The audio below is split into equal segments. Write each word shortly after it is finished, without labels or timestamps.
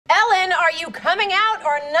Are you coming out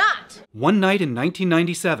or not? One night in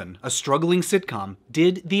 1997, a struggling sitcom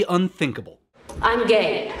did the unthinkable. I'm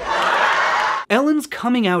gay. Ellen's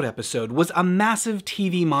coming out episode was a massive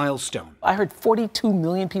TV milestone. I heard 42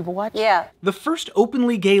 million people watch. Yeah. The first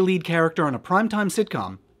openly gay lead character on a primetime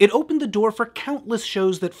sitcom, it opened the door for countless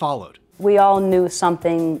shows that followed. We all knew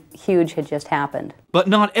something huge had just happened. But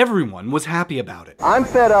not everyone was happy about it. I'm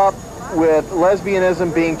fed up with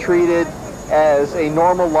lesbianism being treated as a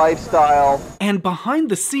normal lifestyle. And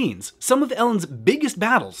behind the scenes, some of Ellen's biggest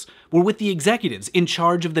battles were with the executives in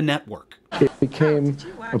charge of the network. It became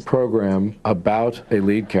a program about a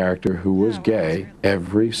lead character who was gay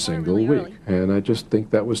every single week. And I just think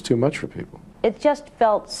that was too much for people. It just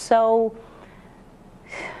felt so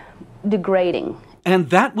degrading. And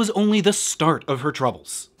that was only the start of her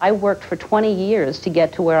troubles. I worked for 20 years to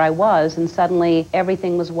get to where I was, and suddenly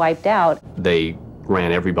everything was wiped out. They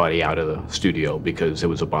ran everybody out of the studio because it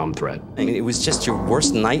was a bomb threat. I mean, it was just your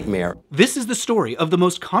worst nightmare. This is the story of the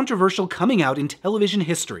most controversial coming out in television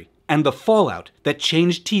history, and the fallout that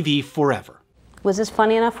changed TV forever. Was this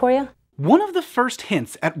funny enough for you? One of the first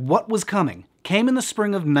hints at what was coming came in the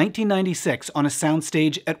spring of 1996 on a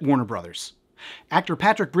soundstage at Warner Brothers. Actor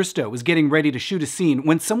Patrick Bristow was getting ready to shoot a scene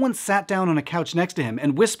when someone sat down on a couch next to him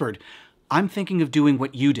and whispered, "I'm thinking of doing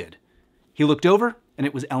what you did." He looked over, and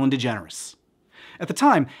it was Ellen DeGeneres. At the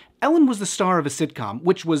time, Ellen was the star of a sitcom,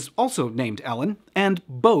 which was also named Ellen, and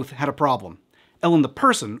both had a problem. Ellen the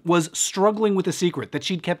person was struggling with a secret that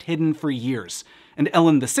she'd kept hidden for years, and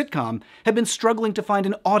Ellen the sitcom had been struggling to find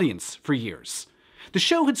an audience for years. The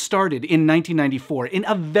show had started in 1994 in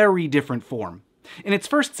a very different form. In its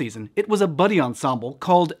first season, it was a buddy ensemble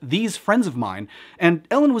called These Friends of Mine, and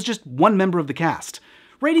Ellen was just one member of the cast.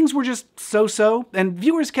 Ratings were just so-so, and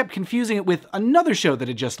viewers kept confusing it with another show that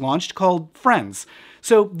had just launched called Friends.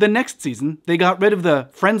 So the next season, they got rid of the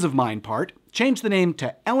Friends of Mine part, changed the name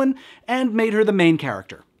to Ellen, and made her the main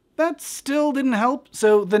character. That still didn't help,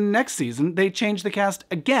 so the next season, they changed the cast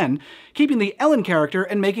again, keeping the Ellen character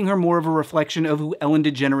and making her more of a reflection of who Ellen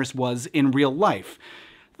DeGeneres was in real life.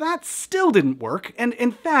 That still didn't work, and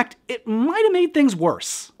in fact, it might have made things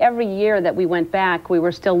worse. Every year that we went back, we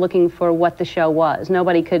were still looking for what the show was.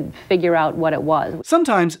 Nobody could figure out what it was.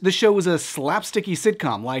 Sometimes the show was a slapsticky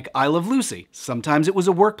sitcom like I Love Lucy. Sometimes it was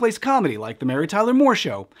a workplace comedy like The Mary Tyler Moore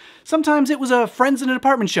Show. Sometimes it was a Friends in an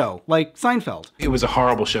Apartment show like Seinfeld. It was a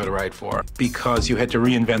horrible show to write for because you had to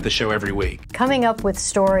reinvent the show every week. Coming up with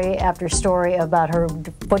story after story about her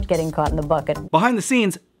foot getting caught in the bucket. Behind the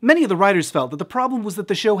scenes, many of the writers felt that the problem was that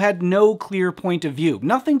the show had no clear point of view,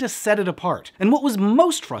 nothing to set it apart. And what was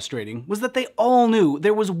most frustrating was that they all knew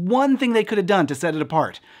there was one thing they could have done to set it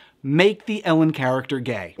apart: make the Ellen character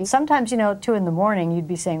gay. Sometimes, 2 in the morning, you'd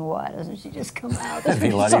be saying, why doesn't she just come out? That'd be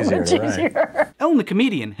a lot easier, right? Ellen the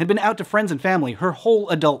comedian had been out to friends and family her whole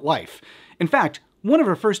adult life. In fact, one of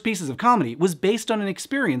her first pieces of comedy was based on an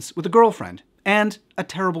experience with a girlfriend and a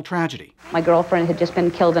terrible tragedy. My girlfriend had just been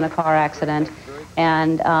killed in a car accident,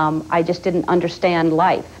 and I just didn't understand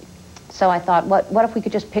life. So I thought, what if we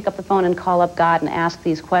could just pick up the phone and call up God and ask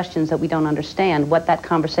these questions that we don't understand, what that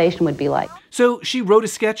conversation would be like. So she wrote a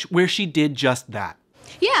sketch where she did just that.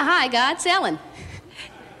 Yeah, hi, God, it's Ellen.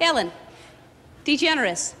 Ellen,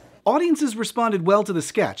 DeGeneres. Audiences responded well to the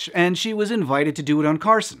sketch, and she was invited to do it on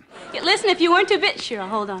Carson. Yeah, listen, if you weren't too busy... Sure,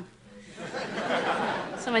 hold on.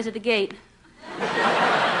 Somebody's at the gate.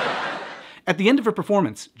 At the end of her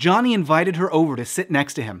performance, Johnny invited her over to sit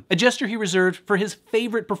next to him, a gesture he reserved for his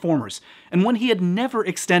favorite performers, and one he had never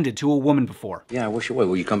extended to a woman before. Yeah, I wish you would.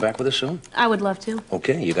 Will you come back with us soon? I would love to.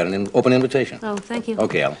 Okay, you got an open invitation. Oh, thank you.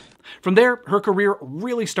 Okay, Ellen. From there, her career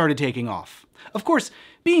really started taking off. Of course,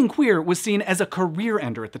 being queer was seen as a career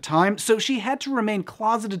ender at the time, so she had to remain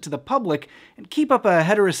closeted to the public and keep up a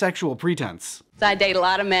heterosexual pretense. I date a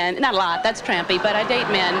lot of men. Not a lot, that's trampy, but I date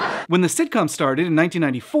men. When the sitcom started in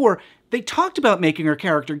 1994, they talked about making her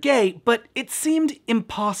character gay, but it seemed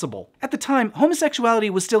impossible. At the time, homosexuality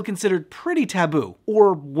was still considered pretty taboo,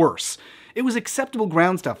 or worse. It was acceptable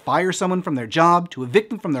grounds to fire someone from their job, to evict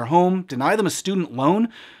them from their home, deny them a student loan.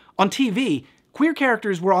 On TV, queer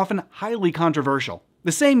characters were often highly controversial.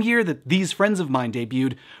 The same year that These Friends of Mine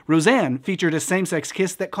debuted, Roseanne featured a same-sex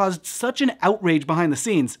kiss that caused such an outrage behind the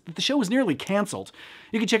scenes that the show was nearly canceled.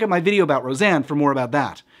 You can check out my video about Roseanne for more about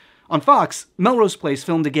that. On Fox, Melrose Place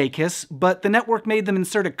filmed a gay kiss, but the network made them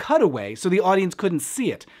insert a cutaway so the audience couldn't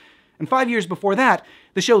see it. And 5 years before that,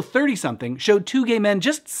 the show 30-something showed two gay men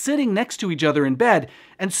just sitting next to each other in bed,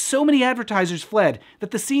 and so many advertisers fled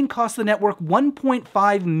that the scene cost the network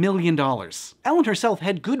 $1.5 million. Ellen herself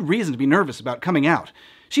had good reason to be nervous about coming out.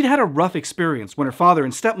 She'd had a rough experience when her father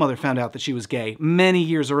and stepmother found out that she was gay many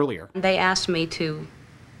years earlier. They asked me to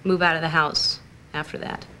move out of the house after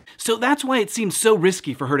that. So that's why it seemed so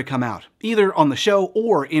risky for her to come out, either on the show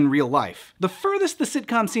or in real life. The furthest the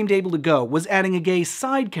sitcom seemed able to go was adding a gay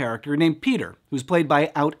side character named Peter, who's played by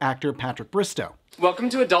out actor Patrick Bristow. Welcome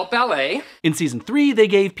to Adult Ballet. In season 3, they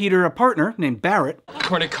gave Peter a partner named Barrett.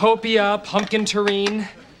 Cornucopia, pumpkin terrine.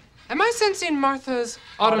 Am I sensing Martha's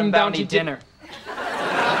Autumn Bounty Dinner?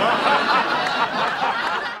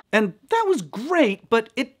 And that was great, but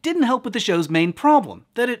it didn't help with the show's main problem,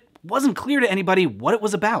 that it wasn't clear to anybody what it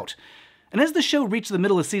was about. And as the show reached the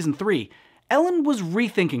middle of season 3, Ellen was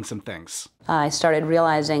rethinking some things. I started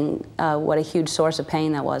realizing what a huge source of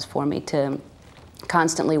pain that was for me to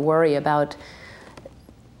constantly worry about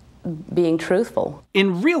being truthful.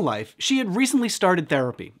 In real life, she had recently started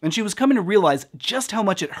therapy, and she was coming to realize just how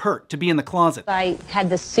much it hurt to be in the closet. I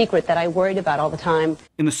had this secret that I worried about all the time.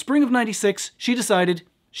 In the spring of '96, she decided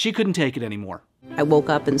she couldn't take it anymore. I woke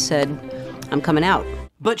up and said, I'm coming out.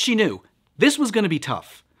 But she knew this was going to be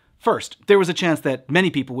tough. First, there was a chance that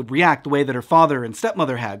many people would react the way that her father and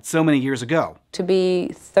stepmother had so many years ago. To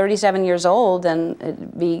be 37 years old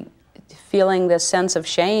and be feeling this sense of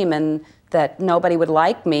shame and that nobody would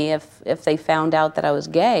like me if they found out that I was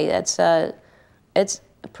gay, it's a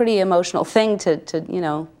pretty emotional thing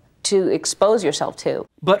to expose yourself to.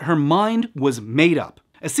 But her mind was made up.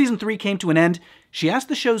 As season 3 came to an end, she asked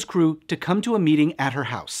the show's crew to come to a meeting at her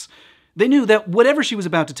house. They knew that whatever she was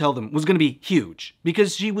about to tell them was going to be huge,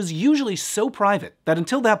 because she was usually so private that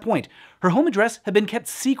until that point, her home address had been kept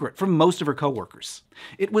secret from most of her coworkers.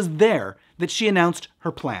 It was there that she announced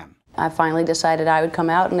her plan. I finally decided I would come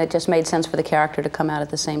out, and it just made sense for the character to come out at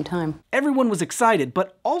the same time. Everyone was excited,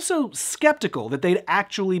 but also skeptical that they'd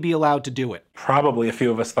actually be allowed to do it. Probably a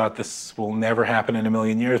few of us thought this will never happen in a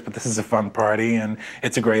million years, but this is a fun party and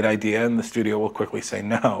it's a great idea, and the studio will quickly say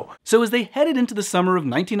no. So as they headed into the summer of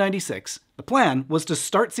 1996, the plan was to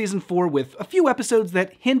start season 4 with a few episodes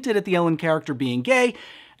that hinted at the Ellen character being gay,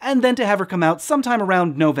 and then to have her come out sometime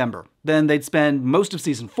around November. Then they'd spend most of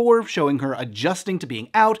season 4 showing her adjusting to being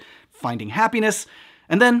out, finding happiness,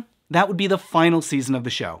 and then that would be the final season of the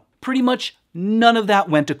show. Pretty much none of that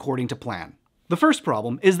went according to plan. The first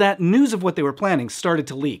problem is that news of what they were planning started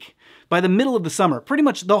to leak. By the middle of the summer, pretty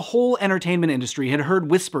much the whole entertainment industry had heard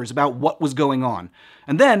whispers about what was going on.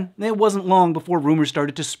 And then, it wasn't long before rumors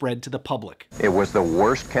started to spread to the public. It was the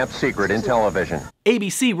worst kept secret in television.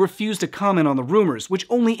 ABC refused to comment on the rumors, which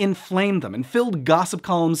only inflamed them and filled gossip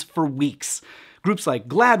columns for weeks. Groups like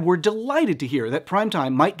GLAAD were delighted to hear that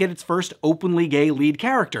Primetime might get its first openly gay lead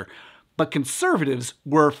character. But conservatives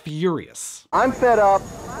were furious. I'm fed up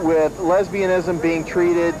with lesbianism being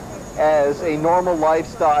treated as a normal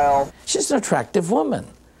lifestyle. She's an attractive woman.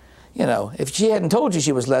 You know, if she hadn't told you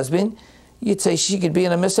she was lesbian, you'd say she could be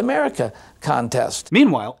in a Miss America contest.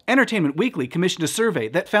 Meanwhile, Entertainment Weekly commissioned a survey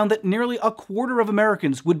that found that nearly a quarter of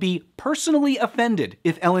Americans would be personally offended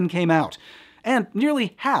if Ellen came out. And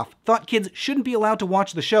nearly half thought kids shouldn't be allowed to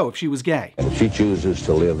watch the show if she was gay. If she chooses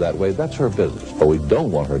to live that way, that's her business. But we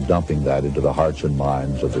don't want her dumping that into the hearts and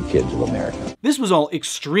minds of the kids of America. This was all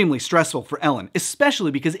extremely stressful for Ellen,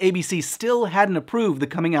 especially because ABC still hadn't approved the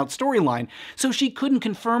coming out storyline, so she couldn't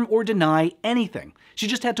confirm or deny anything. She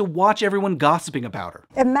just had to watch everyone gossiping about her.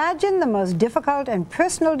 Imagine the most difficult and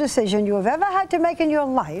personal decision you have ever had to make in your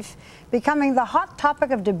life becoming the hot topic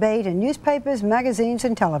of debate in newspapers, magazines,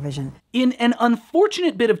 and television. In an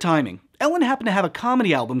unfortunate bit of timing, Ellen happened to have a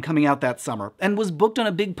comedy album coming out that summer and was booked on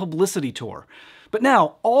a big publicity tour. But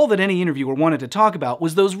now, all that any interviewer wanted to talk about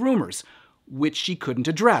was those rumors, which she couldn't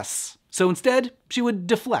address. So instead, she would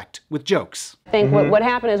deflect with jokes. I think what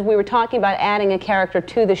happened is we were talking about adding a character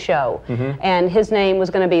to the show, and his name was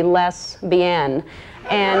going to be Les Bien.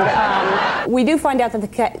 And we do find out that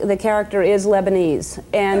the character is Lebanese.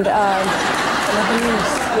 And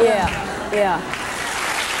Lebanese? Yeah.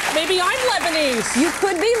 Maybe I'm Lebanese. You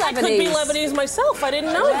could be Lebanese. I could be Lebanese myself. I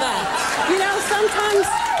didn't know that. You know, sometimes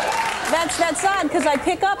that's odd, because I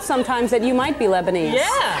pick up sometimes that you might be Lebanese.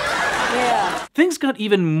 Yeah. Things got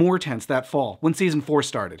even more tense that fall when season 4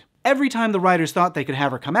 started. Every time the writers thought they could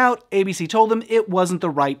have her come out, ABC told them it wasn't the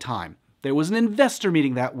right time. There was an investor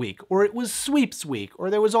meeting that week, or it was sweeps week, or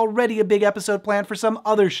there was already a big episode planned for some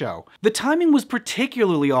other show. The timing was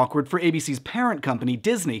particularly awkward for ABC's parent company,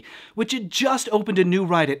 Disney, which had just opened a new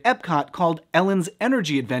ride at Epcot called Ellen's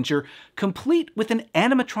Energy Adventure, complete with an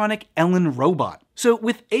animatronic Ellen robot. So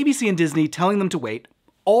with ABC and Disney telling them to wait,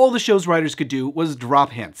 all the show's writers could do was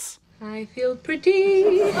drop hints. I feel pretty,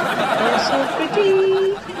 you're so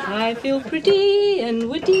pretty, I feel pretty and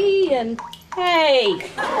witty and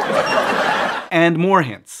Hey! And more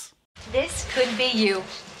hints. This could be you.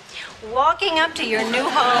 Walking up to your new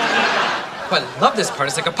home. Well, I love this part.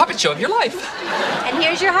 It's like a puppet show of your life. And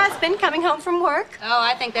here's your husband coming home from work. Oh,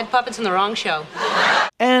 I think that puppet's in the wrong show.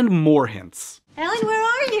 And more hints. Ellen, where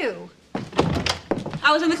are you?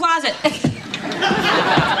 I was in the closet.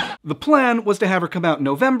 The plan was to have her come out in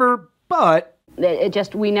November, but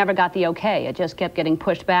we never got the okay. It just kept getting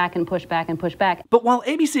pushed back and pushed back and pushed back. But while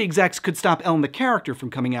ABC execs could stop Ellen the character from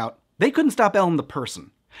coming out, they couldn't stop Ellen the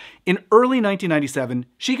person. In early 1997,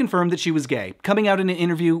 she confirmed that she was gay, coming out in an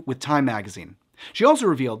interview with Time magazine. She also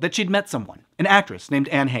revealed that she'd met someone, an actress named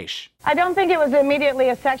Anne Heche. I don't think it was immediately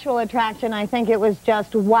a sexual attraction. I think it was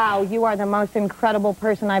just, wow, you are the most incredible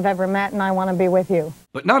person I've ever met, and I want to be with you.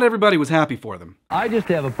 But not everybody was happy for them. I just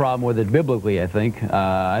have a problem with it biblically, I think.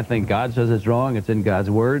 I think God says it's wrong. It's in God's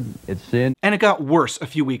word. It's sin. And it got worse a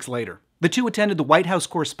few weeks later. The two attended the White House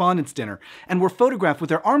Correspondents' Dinner and were photographed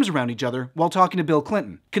with their arms around each other while talking to Bill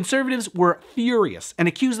Clinton. Conservatives were furious and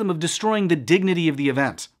accused them of destroying the dignity of the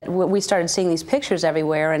event. We started seeing these pictures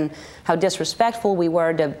everywhere and how disrespectful we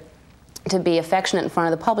were to be affectionate in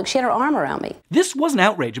front of the public. She had her arm around me. This wasn't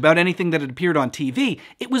outrage about anything that had appeared on TV.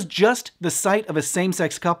 It was just the sight of a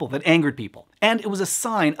same-sex couple that angered people. And it was a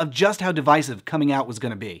sign of just how divisive coming out was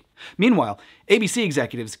going to be. Meanwhile, ABC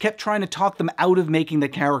executives kept trying to talk them out of making the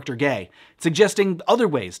character gay, suggesting other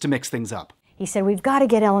ways to mix things up. He said, we've got to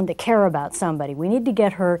get Ellen to care about somebody. We need to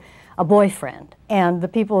get her a boyfriend. And the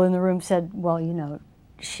people in the room said, well, you know,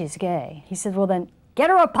 she's gay. He said, well then,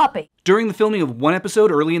 get her a puppy. During the filming of one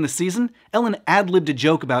episode early in the season, Ellen ad-libbed a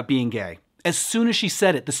joke about being gay. As soon as she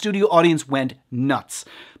said it, the studio audience went nuts.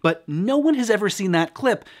 But no one has ever seen that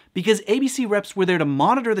clip because ABC reps were there to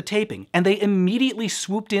monitor the taping and they immediately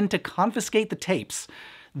swooped in to confiscate the tapes.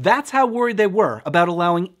 That's how worried they were about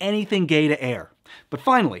allowing anything gay to air. But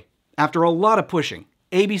finally, after a lot of pushing,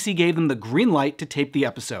 ABC gave them the green light to tape the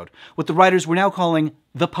episode, what the writers were now calling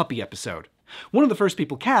the puppy episode. One of the first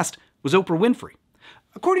people cast was Oprah Winfrey.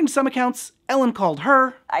 According to some accounts, Ellen called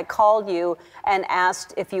her. I called you and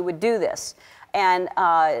asked if you would do this. And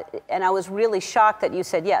I was really shocked that you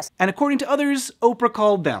said yes. And according to others, Oprah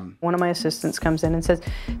called them. One of my assistants comes in and says,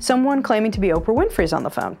 someone claiming to be Oprah Winfrey's on the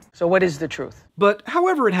phone. So what is the truth? But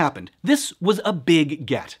however it happened, this was a big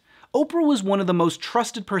get. Oprah was one of the most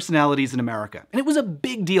trusted personalities in America, and it was a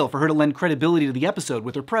big deal for her to lend credibility to the episode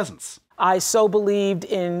with her presence. I so believed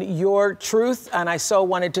in your truth, and I so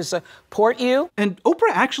wanted to support you. And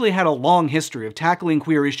Oprah actually had a long history of tackling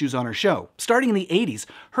queer issues on her show. Starting in the 80s,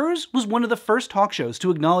 hers was one of the first talk shows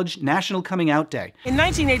to acknowledge National Coming Out Day. In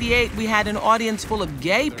 1988, we had an audience full of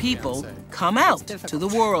gay people come out to the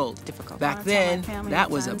world. Back then, that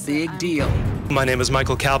was a big deal. My name is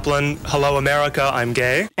Michael Kaplan. Hello, America. I'm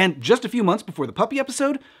gay. And just a few months before the puppy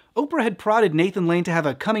episode, Oprah had prodded Nathan Lane to have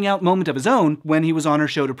a coming out moment of his own when he was on her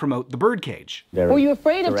show to promote The Birdcage. Were you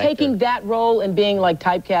afraid of taking that role and being like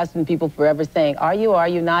typecast and people forever saying, are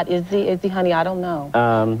you not? Is he, honey, I don't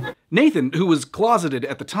know. Nathan, who was closeted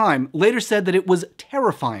at the time, later said that it was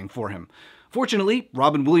terrifying for him. Fortunately,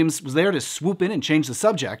 Robin Williams was there to swoop in and change the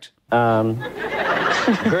subject. Girl,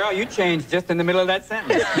 you changed just in the middle of that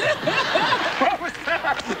sentence.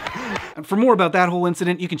 And for more about that whole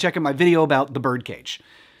incident, you can check out my video about The Birdcage.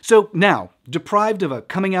 So now, deprived of a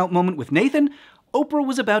coming out moment with Nathan, Oprah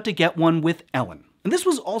was about to get one with Ellen. And this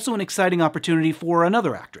was also an exciting opportunity for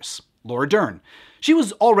another actress, Laura Dern. She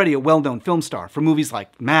was already a well-known film star for movies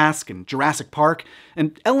like Mask and Jurassic Park,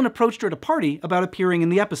 and Ellen approached her at a party about appearing in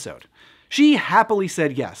the episode. She happily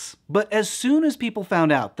said yes, but as soon as people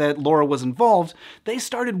found out that Laura was involved, they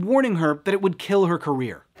started warning her that it would kill her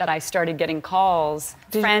career. That I started getting calls,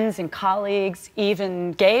 friends and colleagues,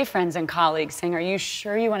 even gay friends and colleagues saying, are you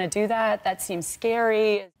sure you want to do that? That seems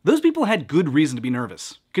scary. Those people had good reason to be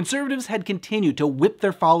nervous. Conservatives had continued to whip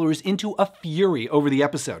their followers into a fury over the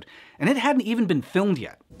episode, and it hadn't even been filmed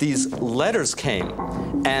yet. These letters came,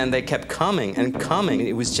 and they kept coming and coming.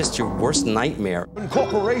 It was just your worst nightmare.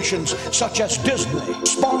 Corporations such as Disney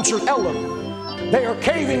sponsor Ellen. They are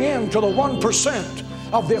caving in to the 1%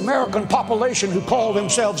 of the American population who call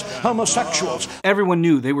themselves homosexuals. Everyone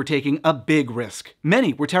knew they were taking a big risk.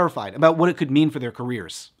 Many were terrified about what it could mean for their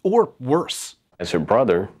careers. Or worse. As her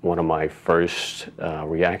brother, one of my first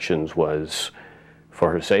reactions was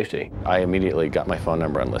for her safety. I immediately got my phone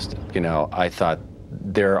number unlisted. You know, I thought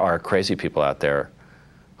there are crazy people out there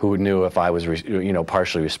who knew if I was,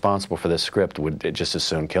 partially responsible for this script would just as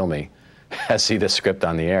soon kill me as see this script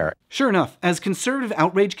on the air. Sure enough, as conservative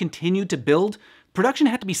outrage continued to build, production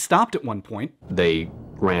had to be stopped at one point. They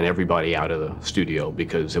ran everybody out of the studio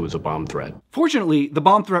because it was a bomb threat. Fortunately, the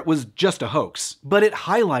bomb threat was just a hoax, but it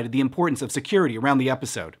highlighted the importance of security around the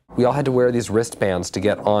episode. We all had to wear these wristbands to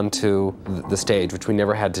get onto the stage, which we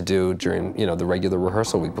never had to do during, the regular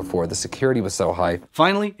rehearsal week before. The security was so high.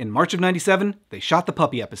 Finally, in March of '97, they shot the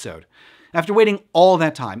puppy episode. After waiting all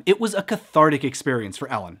that time, it was a cathartic experience for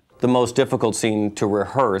Ellen. The most difficult scene to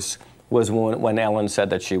rehearse was when Ellen said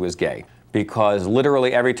that she was gay, because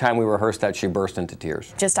literally every time we rehearsed that, she burst into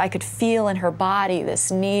tears. I could feel in her body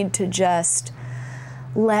this need to just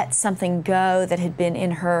let something go that had been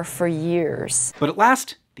in her for years. But at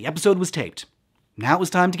last, the episode was taped. Now it was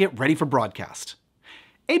time to get ready for broadcast.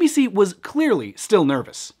 ABC was clearly still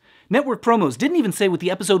nervous. Network promos didn't even say what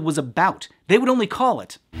the episode was about. They would only call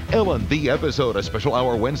it Ellen, the episode, a special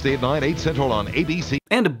hour Wednesday at 9, 8 Central on ABC.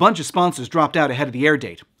 And a bunch of sponsors dropped out ahead of the air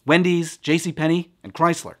date. Wendy's, JCPenney, and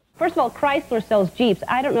Chrysler. First of all, Chrysler sells Jeeps.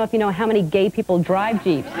 I don't know if you know how many gay people drive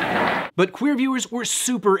Jeeps. But queer viewers were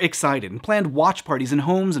super excited and planned watch parties in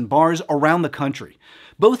homes and bars around the country.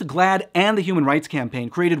 Both GLAAD and the Human Rights Campaign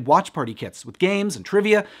created watch party kits with games and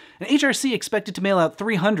trivia, and HRC expected to mail out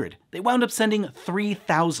 300. They wound up sending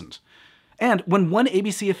 3,000. And when one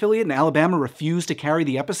ABC affiliate in Alabama refused to carry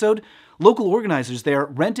the episode, local organizers there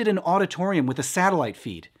rented an auditorium with a satellite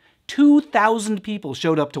feed. 2,000 people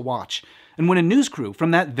showed up to watch. And when a news crew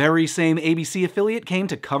from that very same ABC affiliate came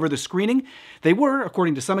to cover the screening, they were,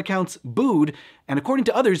 according to some accounts, booed, and according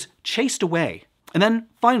to others, chased away. And then,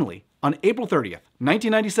 finally, on April 30th,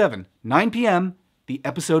 1997, 9 p.m., the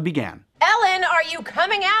episode began. Ellen, are you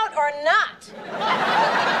coming out or not?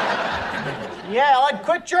 Yeah, Ellen,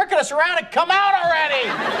 quit jerking us around and come out already!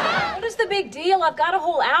 What is the big deal? I've got a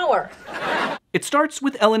whole hour. It starts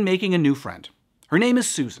with Ellen making a new friend. Her name is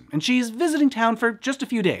Susan, and she's visiting town for just a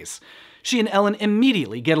few days. She and Ellen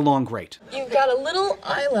immediately get along great. You've got a little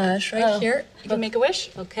eyelash right here. You can make a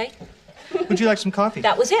wish? Okay. Would you like some coffee?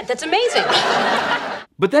 That was it. That's amazing.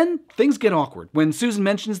 But then things get awkward when Susan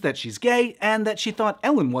mentions that she's gay and that she thought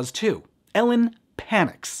Ellen was too. Ellen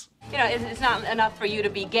panics. It's not enough for you to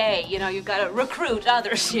be gay. You've got to recruit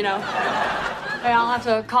others, Hey, I'll have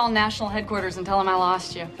to call national headquarters and tell them I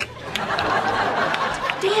lost you.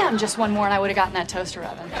 Damn, just one more and I would have gotten that toaster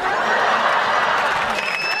oven.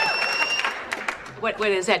 What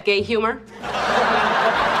is that, gay humor?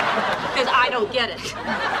 Because I don't get it.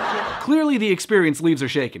 Clearly the experience leaves her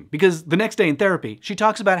shaken, because the next day in therapy, she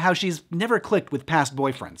talks about how she's never clicked with past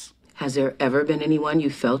boyfriends. Has there ever been anyone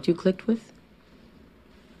you felt you clicked with?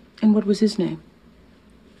 And what was his name?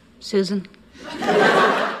 Susan.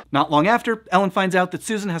 Not long after, Ellen finds out that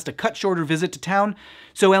Susan has to cut short her visit to town,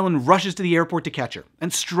 so Ellen rushes to the airport to catch her,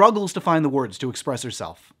 and struggles to find the words to express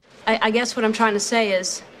herself. I guess what I'm trying to say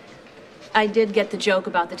is, I did get the joke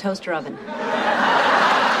about the toaster oven.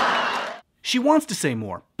 She wants to say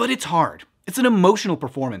more, but it's hard. It's an emotional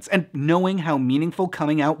performance, and knowing how meaningful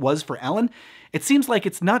coming out was for Ellen, it seems like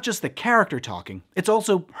it's not just the character talking, it's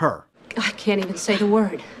also her. I can't even say the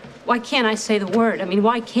word. Why can't I say the word?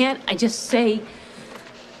 Why can't I just say...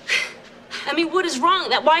 what is wrong?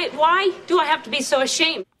 Why do I have to be so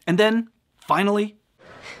ashamed? And then, finally...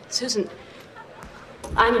 Susan,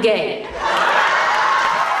 I'm gay.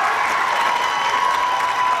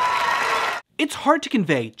 It's hard to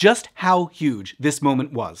convey just how huge this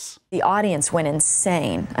moment was. The audience went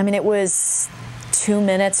insane. It was 2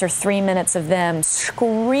 minutes or 3 minutes of them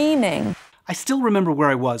screaming. I still remember where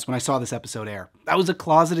I was when I saw this episode air. I was a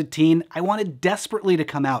closeted teen. I wanted desperately to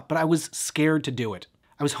come out, but I was scared to do it.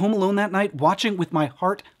 I was home alone that night, watching with my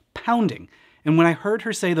heart pounding. And when I heard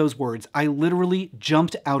her say those words, I literally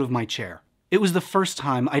jumped out of my chair. It was the first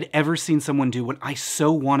time I'd ever seen someone do what I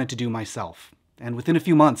so wanted to do myself. And within a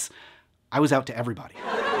few months, I was out to everybody.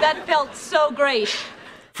 That felt so great.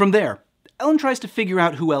 From there, Ellen tries to figure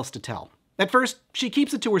out who else to tell. At first, she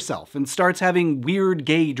keeps it to herself and starts having weird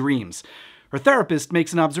gay dreams. Her therapist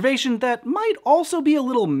makes an observation that might also be a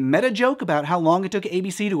little meta joke about how long it took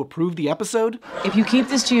ABC to approve the episode. If you keep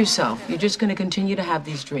this to yourself, you're just going to continue to have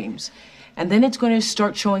these dreams. And then it's going to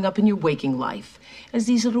start showing up in your waking life as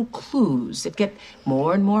these little clues that get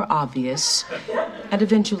more and more obvious and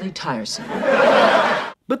eventually tiresome.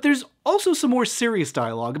 But there's also some more serious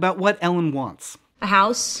dialogue about what Ellen wants. A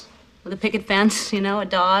house with a picket fence, a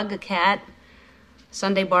dog, a cat,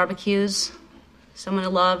 Sunday barbecues, someone to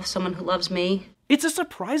love, someone who loves me. It's a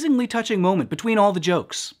surprisingly touching moment between all the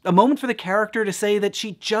jokes. A moment for the character to say that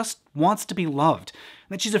she just wants to be loved,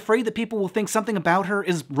 and that she's afraid that people will think something about her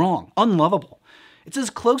is wrong, unlovable. It's as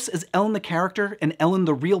close as Ellen the character and Ellen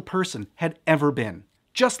the real person had ever been.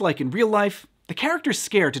 Just like in real life, the character's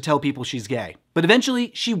scared to tell people she's gay, but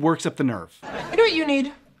eventually she works up the nerve. You know what you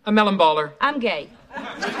need? A melon baller. I'm gay.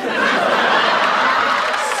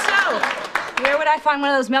 Where would I find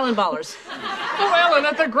one of those melon ballers? Oh, Ellen,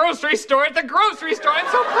 at the grocery store, I'm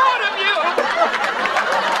so proud of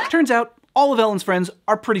you! Turns out, all of Ellen's friends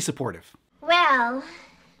are pretty supportive. Well,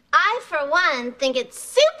 I, for one, think it's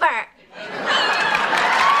super.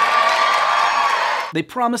 They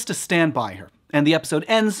promise to stand by her, and the episode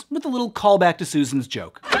ends with a little callback to Susan's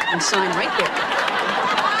joke. And sign right there.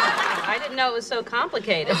 I didn't know it was so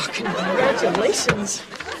complicated. Oh, congratulations.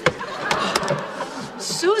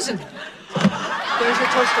 Susan. There's your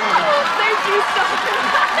toaster. Oh, thank you so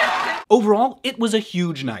much. Overall, it was a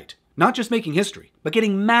huge night. Not just making history, but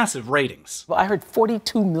getting massive ratings. Well, I heard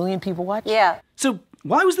 42 million people watch. Yeah. So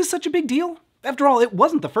why was this such a big deal? After all, it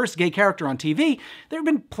wasn't the first gay character on TV. There have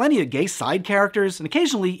been plenty of gay side characters, and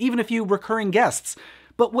occasionally even a few recurring guests.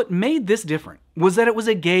 But what made this different was that it was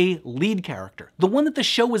a gay lead character, the one that the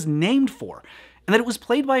show was named for, and that it was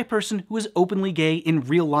played by a person who was openly gay in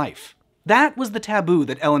real life. That was the taboo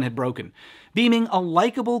that Ellen had broken, beaming a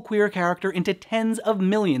likable queer character into tens of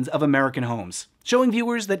millions of American homes, showing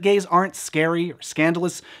viewers that gays aren't scary or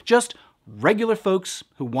scandalous, just regular folks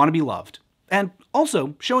who want to be loved. And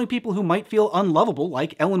also showing people who might feel unlovable,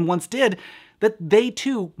 like Ellen once did, that they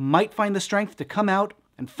too might find the strength to come out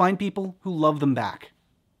and find people who love them back.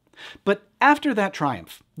 But after that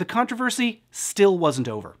triumph, the controversy still wasn't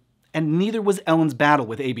over, and neither was Ellen's battle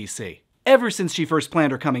with ABC. Ever since she first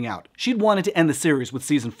planned her coming out, she'd wanted to end the series with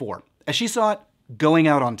season 4, as she saw it going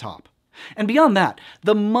out on top. And beyond that,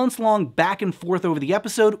 the months-long back and forth over the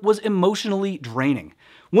episode was emotionally draining.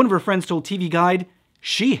 One of her friends told TV Guide,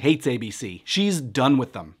 she hates ABC, she's done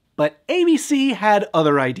with them. But ABC had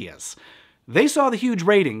other ideas. They saw the huge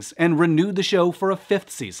ratings and renewed the show for a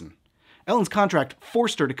 5th season. Ellen's contract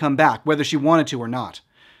forced her to come back whether she wanted to or not.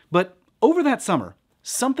 But over that summer,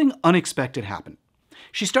 something unexpected happened.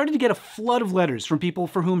 She started to get a flood of letters from people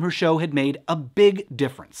for whom her show had made a big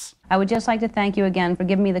difference. I would just like to thank you again for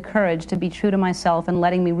giving me the courage to be true to myself and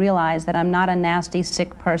letting me realize that I'm not a nasty,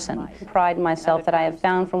 sick person. The pride in myself that I have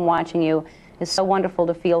found from watching you is so wonderful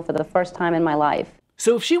to feel for the first time in my life.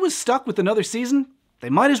 So if she was stuck with another season, they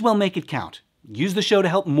might as well make it count. Use the show to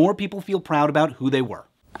help more people feel proud about who they were.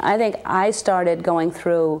 I think I started going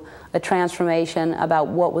through a transformation about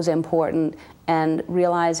what was important and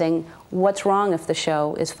realizing what's wrong if the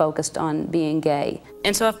show is focused on being gay.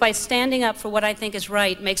 And so if by standing up for what I think is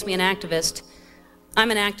right makes me an activist, I'm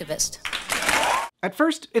an activist. At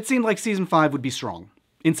first, it seemed like season 5 would be strong.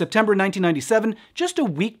 In September 1997, just a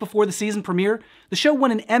week before the season premiere, the show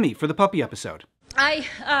won an Emmy for the puppy episode. I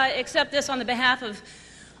accept this on the behalf of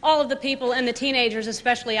all of the people and the teenagers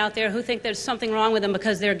especially out there who think there's something wrong with them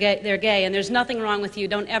because they're gay, and there's nothing wrong with you.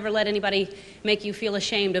 Don't ever let anybody make you feel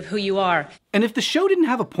ashamed of who you are. And if the show didn't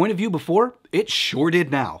have a point of view before, it sure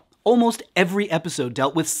did now. Almost every episode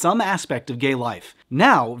dealt with some aspect of gay life.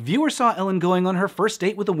 Now, viewers saw Ellen going on her first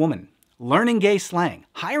date with a woman, learning gay slang,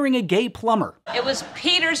 hiring a gay plumber. It was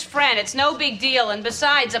Peter's friend. It's no big deal, and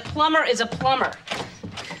besides, a plumber is a plumber.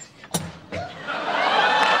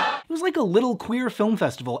 It was like a little queer film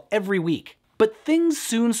festival every week. But things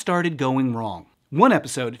soon started going wrong. One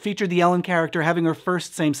episode featured the Ellen character having her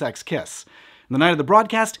first same-sex kiss. The night of the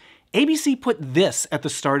broadcast, ABC put this at the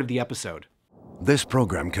start of the episode. This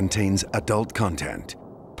program contains adult content.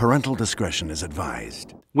 Parental discretion is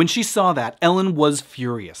advised. When she saw that, Ellen was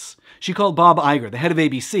furious. She called Bob Iger, the head of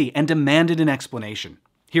ABC, and demanded an explanation.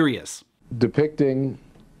 Here he is. Depicting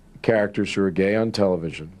characters who are gay on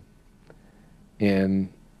television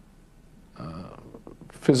in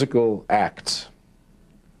physical acts,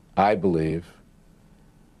 I believe,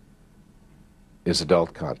 is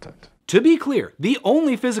adult content. To be clear, the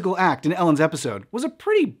only physical act in Ellen's episode was a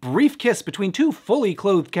pretty brief kiss between two fully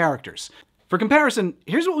clothed characters. For comparison,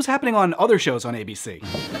 here's what was happening on other shows on ABC.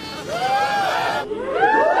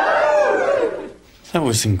 That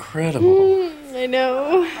was incredible. I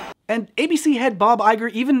know. And ABC head Bob Iger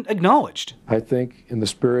even acknowledged. I think in the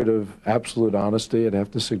spirit of absolute honesty, I'd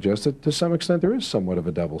have to suggest that to some extent there is somewhat of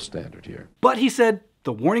a double standard here. But he said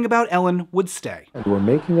the warning about Ellen would stay. And we're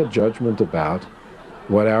making a judgment about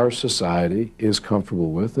what our society is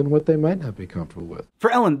comfortable with and what they might not be comfortable with. For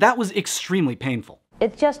Ellen, that was extremely painful.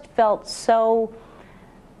 It just felt so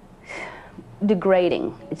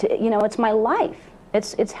degrading. It's my life.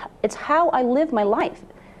 It's how I live my life.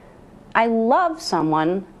 I love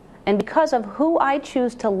someone, and because of who I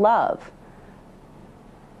choose to love,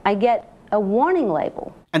 I get a warning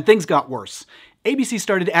label. And things got worse. ABC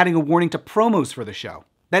started adding a warning to promos for the show.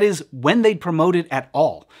 That is, when they'd promote it at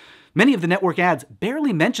all. Many of the network ads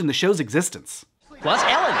barely mentioned the show's existence. Plus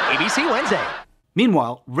Ellen, ABC Wednesday.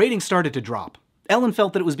 Meanwhile, ratings started to drop. Ellen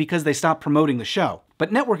felt that it was because they stopped promoting the show,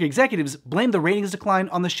 but network executives blamed the ratings decline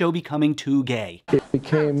on the show becoming too gay. It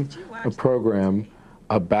became a program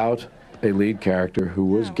about a lead character who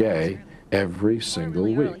was gay every single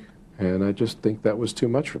week. And I just think that was too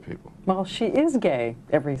much for people. Well, she is gay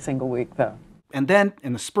every single week, though. And then,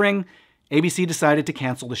 in the spring, ABC decided to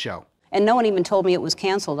cancel the show. And no one even told me it was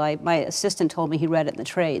canceled. My assistant told me he read it in the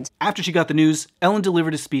trades. After she got the news, Ellen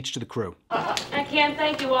delivered a speech to the crew. I can't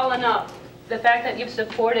thank you all enough. The fact that you've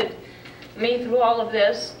supported me through all of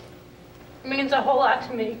this means a whole lot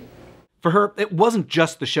to me. For her, it wasn't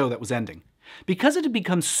just the show that was ending. Because it had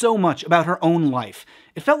become so much about her own life,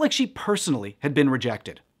 it felt like she personally had been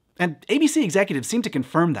rejected. And ABC executives seemed to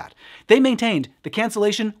confirm that. They maintained the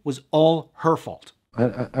cancellation was all her fault.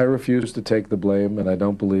 I refuse to take the blame, and I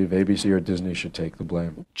don't believe ABC or Disney should take the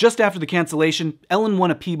blame. Just after the cancellation, Ellen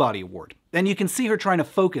won a Peabody Award, and you can see her trying to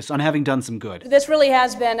focus on having done some good. This really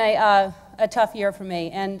has been a tough year for me,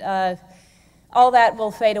 and all that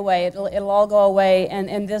will fade away. It'll all go away,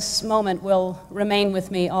 and this moment will remain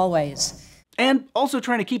with me always. And also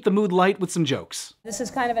trying to keep the mood light with some jokes. This is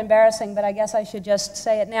kind of embarrassing, but I guess I should just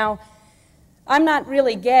say it now. I'm not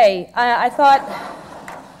really gay. I thought,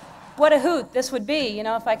 what a hoot this would be, you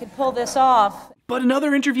know, if I could pull this off. But in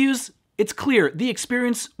other interviews, it's clear the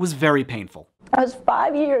experience was very painful. That was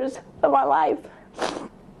 5 years of my life,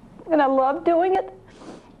 and I love doing it.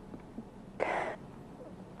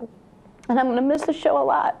 And I'm going to miss the show a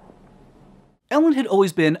lot. Ellen had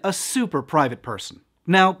always been a super private person.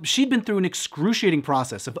 Now, she'd been through an excruciating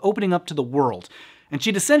process of opening up to the world, and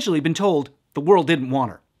she'd essentially been told the world didn't want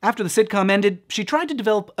her. After the sitcom ended, she tried to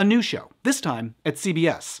develop a new show, this time at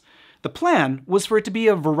CBS. The plan was for it to be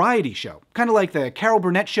a variety show, kind of like the Carol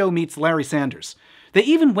Burnett Show meets Larry Sanders. They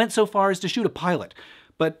even went so far as to shoot a pilot,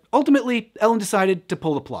 but ultimately, Ellen decided to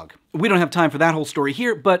pull the plug. We don't have time for that whole story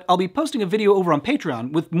here, but I'll be posting a video over on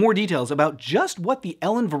Patreon with more details about just what the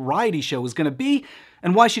Ellen variety show was going to be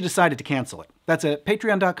and why she decided to cancel it. That's at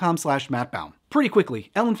patreon.com/mattbaum. Pretty quickly,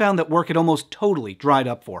 Ellen found that work had almost totally dried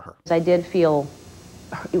up for her. I did feel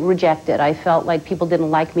rejected. I felt like people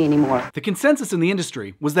didn't like me anymore. The consensus in the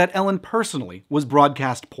industry was that Ellen personally was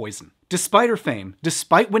broadcast poison. Despite her fame,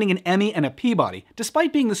 despite winning an Emmy and a Peabody,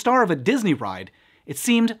 despite being the star of a Disney ride, it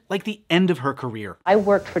seemed like the end of her career. I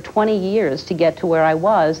worked for 20 years to get to where I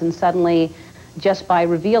was, and suddenly, just by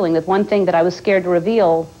revealing that one thing that I was scared to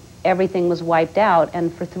reveal, everything was wiped out,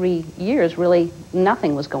 and for 3 years, really,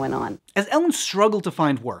 nothing was going on. As Ellen struggled to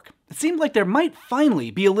find work, it seemed like there might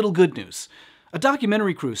finally be a little good news. A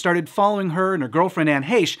documentary crew started following her and her girlfriend Anne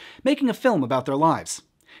Heche, making a film about their lives.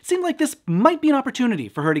 It seemed like this might be an opportunity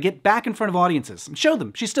for her to get back in front of audiences and show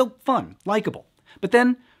them she's still fun, likable. But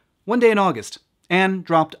then, one day in August, Anne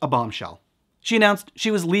dropped a bombshell. She announced she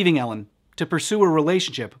was leaving Ellen to pursue a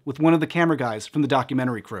relationship with one of the camera guys from the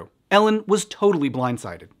documentary crew. Ellen was totally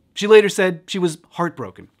blindsided. She later said she was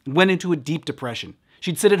heartbroken and went into a deep depression.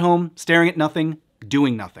 She'd sit at home, staring at nothing,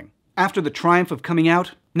 doing nothing. After the triumph of coming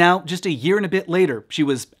out, now, just a year and a bit later, she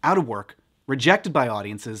was out of work, rejected by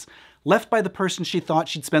audiences, left by the person she thought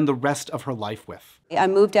she'd spend the rest of her life with. I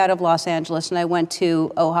moved out of Los Angeles and I went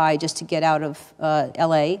to Ojai just to get out of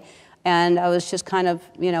LA. And I was just kind of,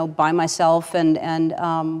 you know, by myself and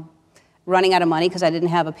running out of money because I didn't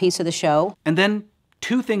have a piece of the show. And then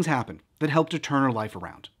two things happened that helped her turn her life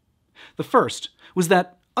around. The first was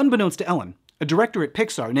that, unbeknownst to Ellen, a director at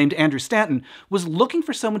Pixar named Andrew Stanton was looking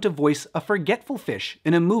for someone to voice a forgetful fish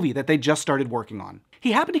in a movie that they just started working on.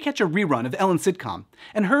 He happened to catch a rerun of Ellen's sitcom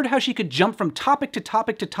and heard how she could jump from topic to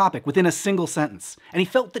topic to topic within a single sentence, and he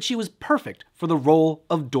felt that she was perfect for the role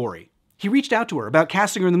of Dory. He reached out to her about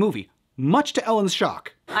casting her in the movie, much to Ellen's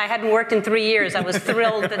shock. I hadn't worked in 3 years. I was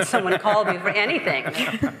thrilled that someone called me for anything.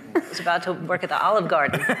 I was about to work at the Olive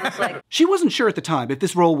Garden. I was like... She wasn't sure at the time if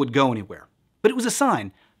this role would go anywhere, but it was a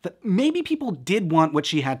sign that maybe people did want what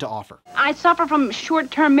she had to offer. I suffer from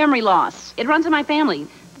short-term memory loss. It runs in my family.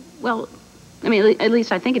 Well, I mean, at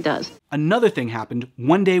least I think it does. Another thing happened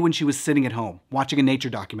one day when she was sitting at home, watching a nature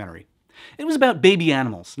documentary. It was about baby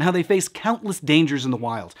animals and how they face countless dangers in the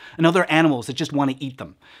wild, and other animals that just want to eat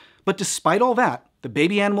them. But despite all that, the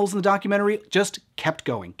baby animals in the documentary just kept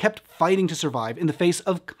going, kept fighting to survive in the face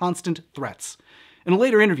of constant threats. In a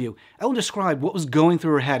later interview, Ellen described what was going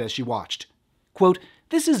through her head as she watched. Quote,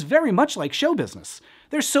 "This is very much like show business.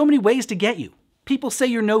 There's so many ways to get you. People say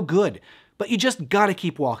you're no good, but you just gotta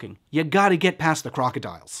keep walking. You gotta get past the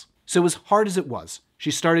crocodiles." So as hard as it was,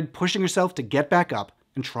 she started pushing herself to get back up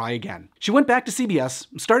and try again. She went back to CBS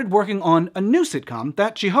and started working on a new sitcom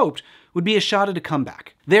that she hoped would be a shot at a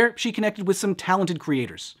comeback. There, she connected with some talented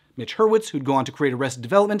creators. Mitch Hurwitz, who'd go on to create Arrested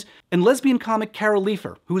Development, and lesbian comic Carol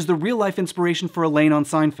Leifer, who was the real-life inspiration for Elaine on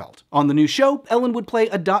Seinfeld. On the new show, Ellen would play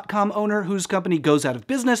a dot-com owner whose company goes out of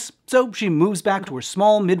business, so she moves back to her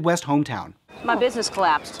small Midwest hometown. My business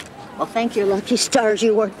collapsed. Well, thank your lucky stars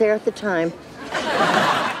you weren't there at the time.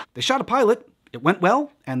 They shot a pilot, it went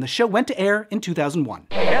well, and the show went to air in 2001.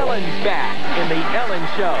 Ellen's back in The Ellen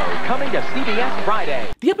Show, coming to CBS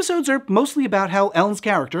Friday. The episodes are mostly about how Ellen's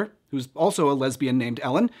character, who's also a lesbian named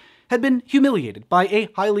Ellen, had been humiliated by a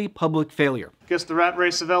highly public failure. Guess the rat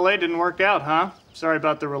race of LA didn't work out, huh? Sorry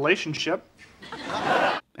about the relationship.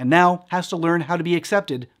 And now has to learn how to be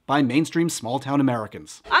accepted by mainstream small-town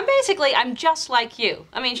Americans. I'm just like you.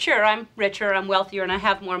 I mean, sure, I'm richer, I'm wealthier, and I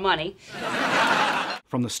have more money.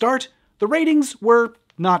 From the start, the ratings were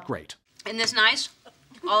not great. Isn't this nice?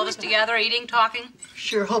 All of us together, eating, talking.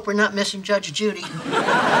 Sure hope we're not missing Judge Judy.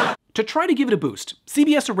 To try to give it a boost,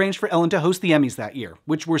 CBS arranged for Ellen to host the Emmys that year,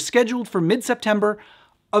 which were scheduled for mid-September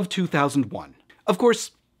of 2001. Of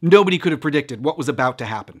course, nobody could have predicted what was about to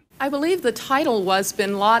happen. I believe the title was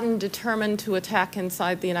Bin Laden Determined to Attack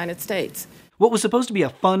Inside the United States. What was supposed to be a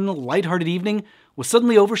fun, lighthearted evening was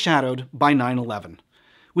suddenly overshadowed by 9/11.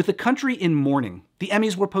 With the country in mourning, the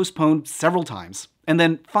Emmys were postponed several times, and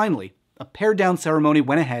then, finally, a pared-down ceremony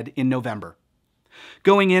went ahead in November.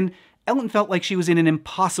 Going in, Ellen felt like she was in an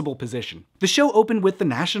impossible position. The show opened with the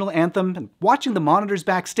national anthem, and watching the monitors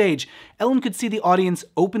backstage, Ellen could see the audience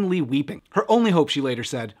openly weeping. Her only hope, she later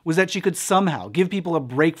said, was that she could somehow give people a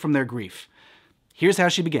break from their grief. Here's how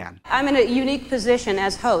she began. I'm in a unique position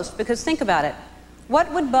as host because think about it.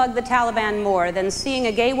 What would bug the Taliban more than seeing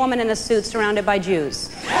a gay woman in a suit surrounded by Jews?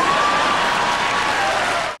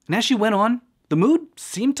 And as she went on, the mood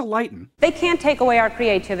seemed to lighten. They can't take away our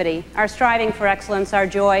creativity, our striving for excellence, our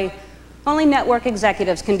joy. Only network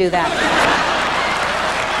executives can do that.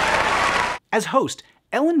 As host,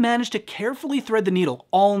 Ellen managed to carefully thread the needle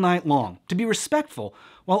all night long, to be respectful,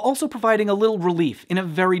 while also providing a little relief in a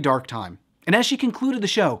very dark time. And as she concluded the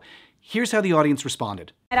show, here's how the audience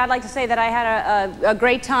responded. And I'd like to say that I had a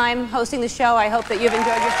great time hosting the show. I hope that you've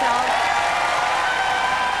enjoyed yourself.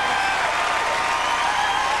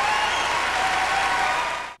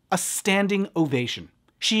 A standing ovation.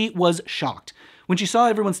 She was shocked. When she saw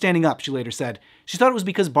everyone standing up, she later said, she thought it was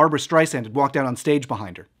because Barbra Streisand had walked out on stage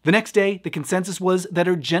behind her. The next day, the consensus was that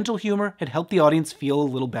her gentle humor had helped the audience feel a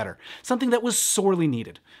little better, something that was sorely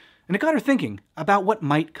needed. And it got her thinking about what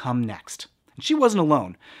might come next. And she wasn't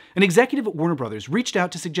alone. An executive at Warner Brothers reached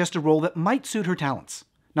out to suggest a role that might suit her talents.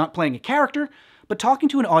 Not playing a character, but talking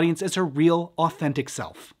to an audience as her real, authentic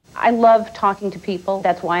self. I love talking to people.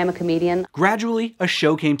 That's why I'm a comedian. Gradually, a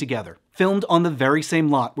show came together, filmed on the very same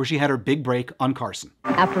lot where she had her big break on Carson.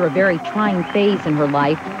 After a very trying phase in her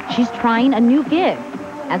life, she's trying a new gig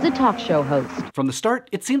as a talk show host. From the start,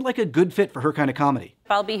 it seemed like a good fit for her kind of comedy.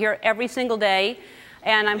 I'll be here every single day,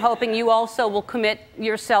 and I'm hoping you also will commit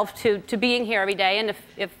yourself to being here every day. And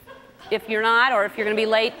if you're not, or if you're going to be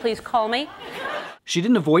late, please call me. She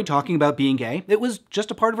didn't avoid talking about being gay. It was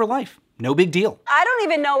just a part of her life. No big deal. I don't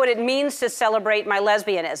even know what it means to celebrate my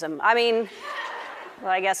lesbianism. I mean,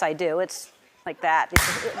 well, I guess I do. It's like that.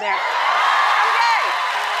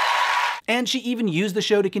 And she even used the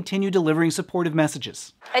show to continue delivering supportive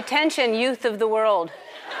messages. Attention, youth of the world.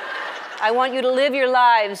 I want you to live your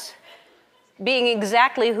lives being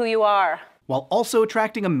exactly who you are. While also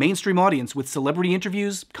attracting a mainstream audience with celebrity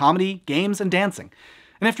interviews, comedy, games, and dancing.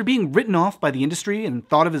 And after being written off by the industry and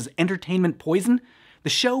thought of as entertainment poison, the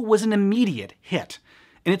show was an immediate hit.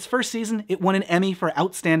 In its first season, it won an Emmy for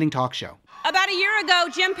Outstanding Talk Show. About a year ago,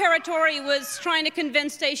 Jim Paratori was trying to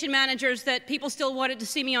convince station managers that people still wanted to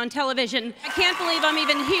see me on television. I can't believe I'm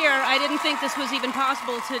even here. I didn't think this was even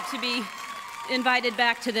possible to be invited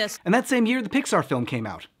back to this. And that same year, the Pixar film came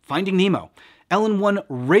out, Finding Nemo. Ellen won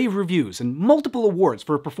rave reviews and multiple awards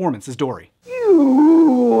for her performance as Dory.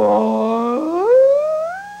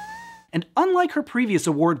 And unlike her previous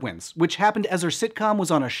award wins, which happened as her sitcom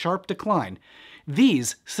was on a sharp decline,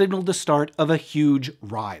 these signaled the start of a huge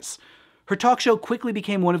rise. Her talk show quickly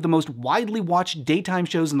became one of the most widely watched daytime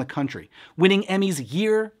shows in the country, winning Emmys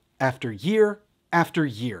year after year after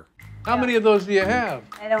year. How many of those do you have?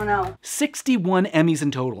 I don't know. 61 Emmys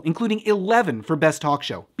in total, including 11 for Best Talk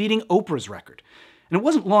Show, beating Oprah's record. And it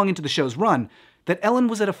wasn't long into the show's run that Ellen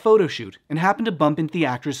was at a photo shoot and happened to bump into the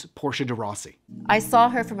actress Portia de Rossi. I saw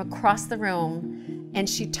her from across the room, and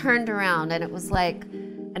she turned around, and it was like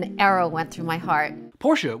an arrow went through my heart.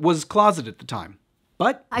 Portia was closeted at the time,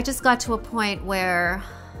 but I just got to a point where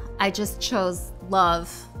I just chose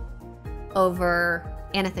love over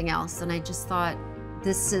anything else, and I just thought,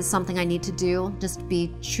 this is something I need to do, just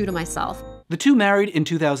be true to myself. The two married in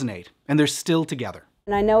 2008, and they're still together.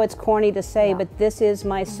 And I know it's corny to say, but this is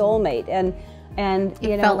my soulmate, and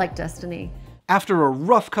it felt like destiny. After a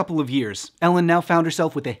rough couple of years, Ellen now found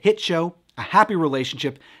herself with a hit show, a happy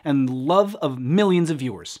relationship, and the love of millions of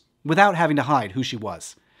viewers, without having to hide who she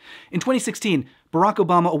was. In 2016, Barack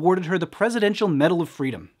Obama awarded her the Presidential Medal of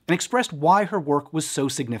Freedom and expressed why her work was so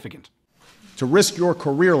significant. To risk your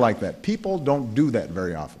career like that, people don't do that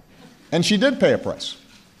very often. And she did pay a price.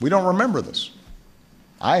 We don't remember this.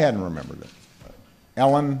 I hadn't remembered it.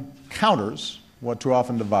 Ellen counters what too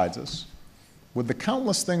often divides us with the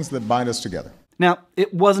countless things that bind us together. Now,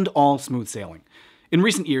 it wasn't all smooth sailing. In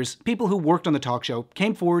recent years, people who worked on the talk show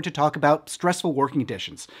came forward to talk about stressful working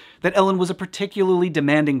conditions, that Ellen was a particularly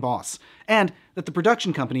demanding boss, and that the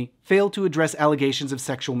production company failed to address allegations of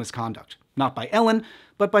sexual misconduct, not by Ellen,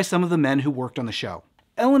 but by some of the men who worked on the show.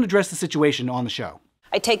 Ellen addressed the situation on the show.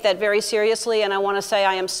 I take that very seriously, and I want to say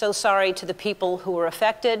I am so sorry to the people who were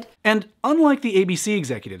affected. And unlike the ABC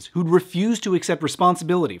executives who'd refused to accept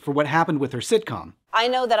responsibility for what happened with her sitcom, I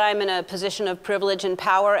know that I'm in a position of privilege and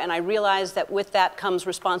power, and I realize that with that comes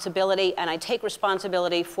responsibility, and I take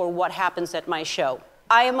responsibility for what happens at my show.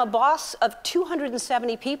 I am a boss of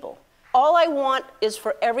 270 people. All I want is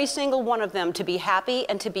for every single one of them to be happy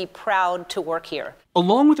and to be proud to work here.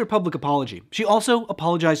 Along with her public apology, she also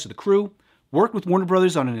apologized to the crew, worked with Warner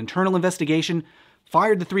Brothers on an internal investigation,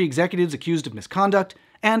 fired the 3 executives accused of misconduct,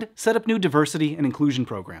 and set up new diversity and inclusion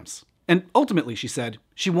programs. And ultimately, she said,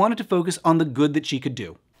 she wanted to focus on the good that she could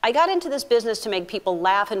do. I got into this business to make people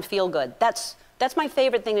laugh and feel good. That's my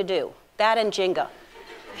favorite thing to do, that and Jenga.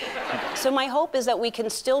 So my hope is that we can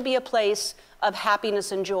still be a place of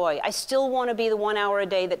happiness and joy. I still want to be the 1 hour a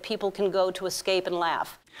day that people can go to escape and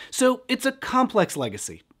laugh. So it's a complex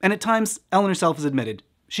legacy, and at times, Ellen herself has admitted,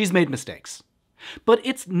 she's made mistakes. But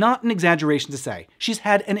it's not an exaggeration to say she's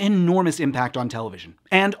had an enormous impact on television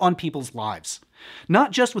and on people's lives.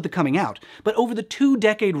 Not just with the coming out, but over the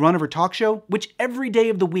 2-decade run of her talk show, which every day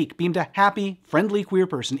of the week beamed a happy, friendly queer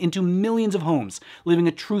person into millions of homes, living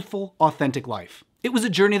a truthful, authentic life. It was a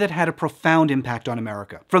journey that had a profound impact on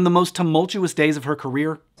America. From the most tumultuous days of her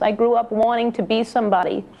career, I grew up wanting to be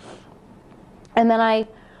somebody, and then I,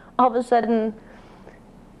 all of a sudden,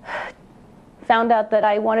 found out that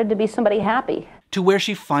I wanted to be somebody happy. To where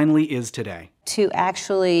she finally is today. To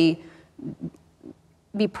actually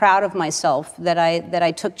be proud of myself that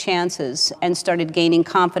I took chances and started gaining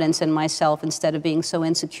confidence in myself instead of being so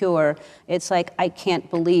insecure. It's like, I can't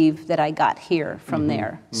believe that I got here from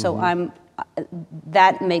there. So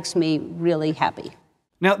that makes me really happy.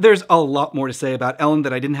 Now, there's a lot more to say about Ellen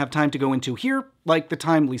that I didn't have time to go into here, like the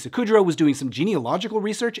time Lisa Kudrow was doing some genealogical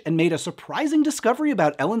research and made a surprising discovery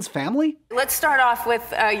about Ellen's family. Let's start off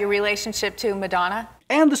with your relationship to Madonna.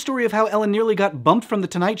 And the story of how Ellen nearly got bumped from The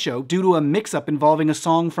Tonight Show due to a mix-up involving a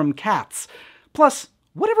song from Cats. Plus,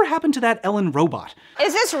 whatever happened to that Ellen robot?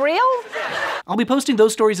 Is this real? I'll be posting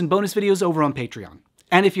those stories and bonus videos over on Patreon.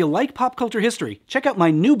 And if you like pop culture history, check out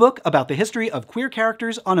my new book about the history of queer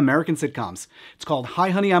characters on American sitcoms. It's called Hi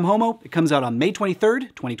Honey, I'm Homo. It comes out on May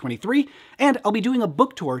 23rd, 2023, and I'll be doing a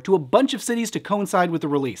book tour to a bunch of cities to coincide with the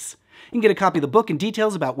release. You can get a copy of the book and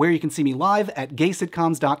details about where you can see me live at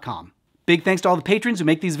gaysitcoms.com. Big thanks to all the patrons who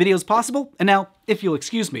make these videos possible, and now, if you'll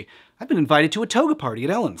excuse me, I've been invited to a toga party at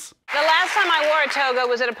Ellen's. The last time I wore a toga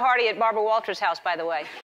was at a party at Barbara Walters' house, by the way.